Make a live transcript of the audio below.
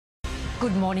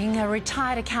Good morning. A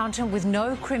retired accountant with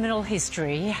no criminal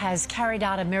history has carried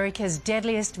out America's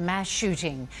deadliest mass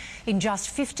shooting. In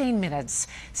just 15 minutes,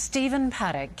 Stephen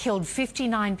Paddock killed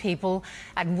 59 people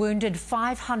and wounded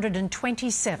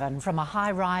 527 from a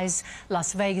high-rise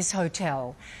Las Vegas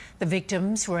hotel. The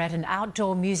victims were at an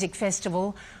outdoor music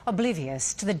festival,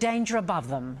 oblivious to the danger above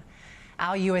them.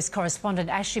 Our US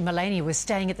correspondent Ashley Mullaney was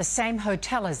staying at the same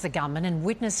hotel as the gunman and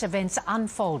witnessed events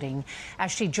unfolding.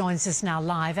 Ashley joins us now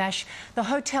live. Ash, the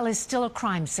hotel is still a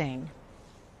crime scene.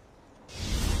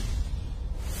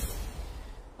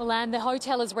 Well, Anne, the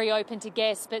hotel is reopened to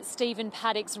guests, but Stephen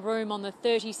Paddock's room on the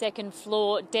 32nd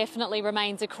floor definitely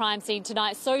remains a crime scene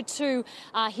tonight. So too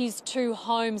are his two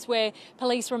homes, where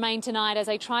police remain tonight as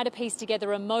they try to piece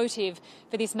together a motive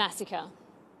for this massacre.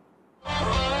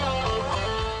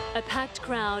 A packed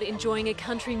crowd enjoying a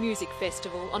country music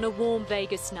festival on a warm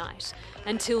Vegas night.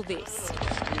 Until this.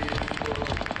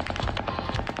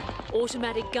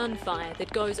 Automatic gunfire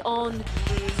that goes on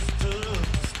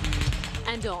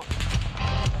and on.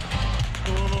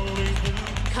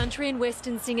 Country and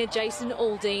western singer Jason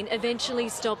Aldean eventually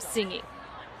stops singing.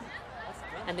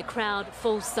 And the crowd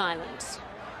falls silent.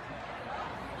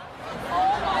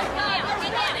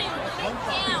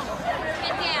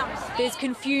 There's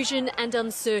confusion and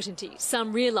uncertainty.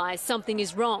 Some realise something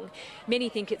is wrong. Many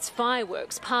think it's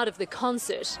fireworks, part of the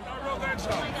concert.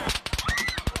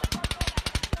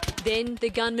 Then the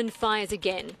gunman fires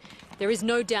again. There is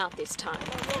no doubt this time.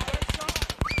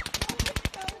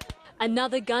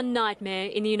 Another gun nightmare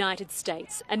in the United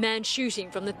States. A man shooting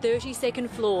from the 32nd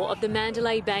floor of the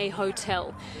Mandalay Bay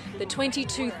Hotel. The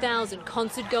 22,000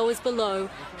 concert goers below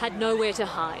had nowhere to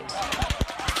hide.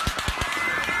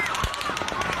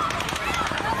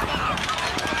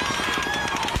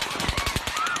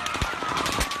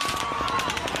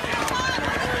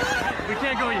 We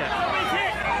can't go yet.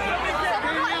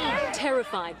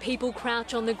 Terrified, people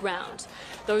crouch on the ground.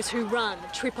 Those who run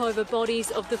trip over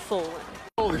bodies of the fallen.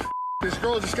 Holy f***, this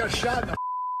girl just got shot in the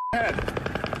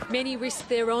head. Many risk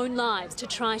their own lives to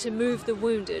try to move the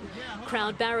wounded.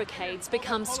 Crowd barricades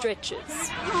become stretchers.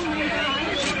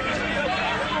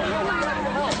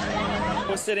 I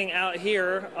was sitting out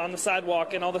here on the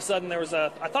sidewalk, and all of a sudden there was I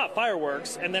thought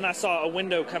fireworks, and then I saw a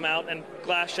window come out and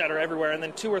glass shatter everywhere, and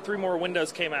then 2 or 3 more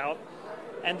windows came out,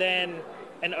 and then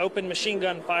an open machine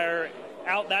gun fire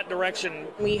out that direction.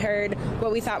 We heard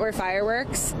what we thought were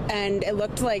fireworks, and it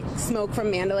looked like smoke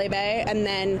from Mandalay Bay, and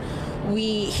then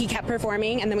he kept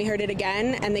performing, and then we heard it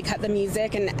again, and they cut the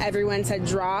music, and everyone said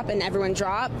drop, and everyone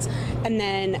dropped, and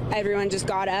then everyone just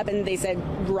got up and they said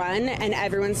run, and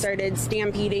everyone started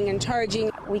stampeding and charging.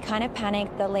 We kind of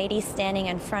panicked. The lady standing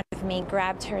in front of me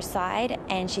grabbed her side,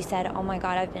 and she said, "Oh my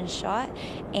God, I've been shot,"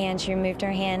 and she removed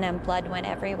her hand and blood went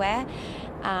everywhere.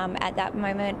 At that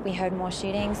moment, we heard more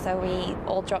shooting, so we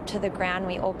all dropped to the ground.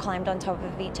 We all climbed on top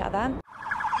of each other.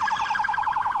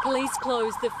 Police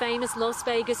closed the famous Las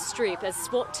Vegas Strip as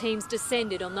SWAT teams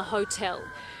descended on the hotel.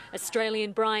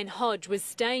 Australian Brian Hodge was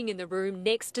staying in the room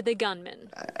next to the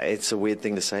gunman. It's a weird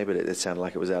thing to say, but it sounded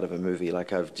like it was out of a movie.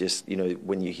 Like I've just,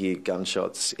 when you hear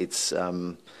gunshots, it's,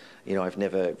 I've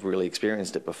never really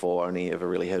experienced it before, only ever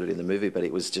really heard it in the movie, but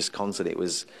it was just constant. It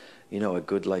was, a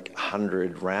good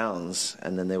 100 rounds,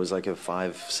 and then there was like a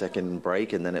 5-second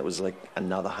break, and then it was like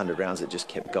another 100 rounds. It just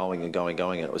kept going and going and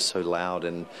going, and it was so loud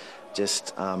and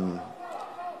just,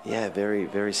 very,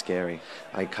 very scary.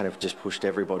 I kind of just pushed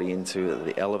everybody into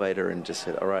the elevator and just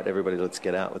said, all right, everybody, let's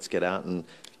get out. And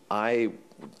I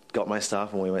got my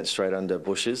stuff and we went straight under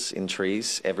bushes in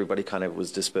trees. Everybody kind of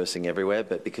was dispersing everywhere,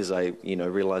 but because I,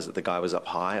 realized that the guy was up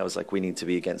high, I was like, we need to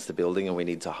be against the building and we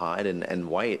need to hide and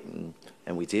wait.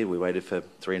 And we did. We waited for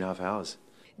 3.5 hours.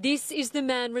 This is the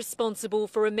man responsible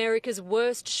for America's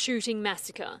worst shooting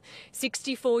massacre,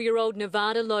 64-year-old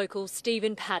Nevada local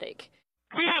Stephen Paddock.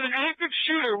 We have an active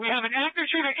shooter. We have an active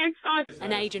shooter inside.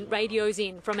 An agent radios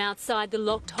in from outside the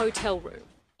locked hotel room.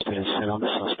 Sit on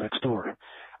the suspect's door.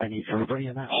 I need everybody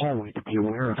in that hallway to be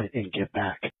aware of it and get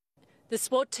back. The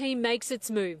SWAT team makes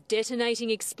its move, detonating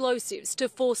explosives to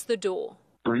force the door.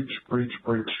 Breach.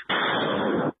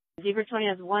 Zebra 20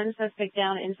 has one suspect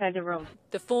down inside the room.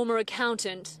 The former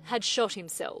accountant had shot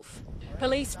himself.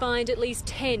 Police find at least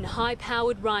 10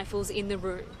 high-powered rifles in the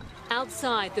room.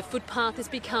 Outside, the footpath has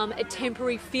become a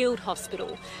temporary field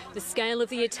hospital, the scale of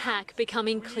the attack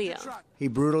becoming clear. He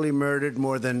brutally murdered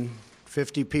more than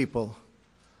 50 people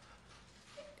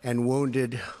and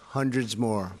wounded hundreds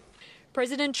more.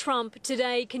 President Trump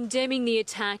today condemning the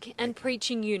attack and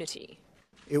preaching unity.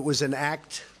 It was an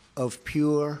act of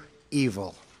pure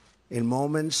evil. In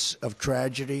moments of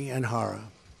tragedy and horror,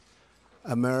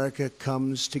 America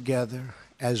comes together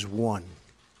as one.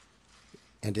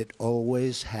 and it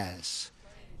always has.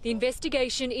 The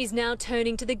investigation is now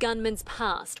turning to the gunman's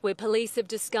past, where police have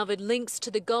discovered links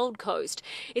to the Gold Coast.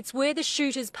 It's where the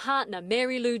shooter's partner,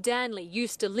 Mary Lou Danley,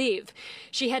 used to live.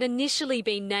 She had initially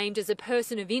been named as a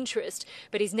person of interest,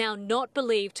 but is now not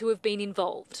believed to have been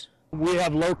involved. We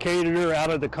have located her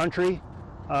out of the country.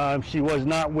 She was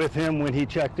not with him when he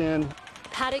checked in.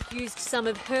 Paddock used some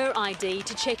of her ID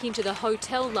to check into the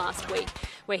hotel last week,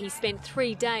 where he spent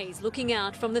 3 days looking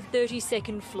out from the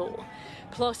 32nd floor,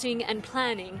 plotting and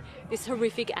planning this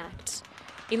horrific act.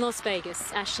 In Las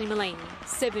Vegas, Ashley Mullaney,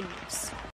 7 News.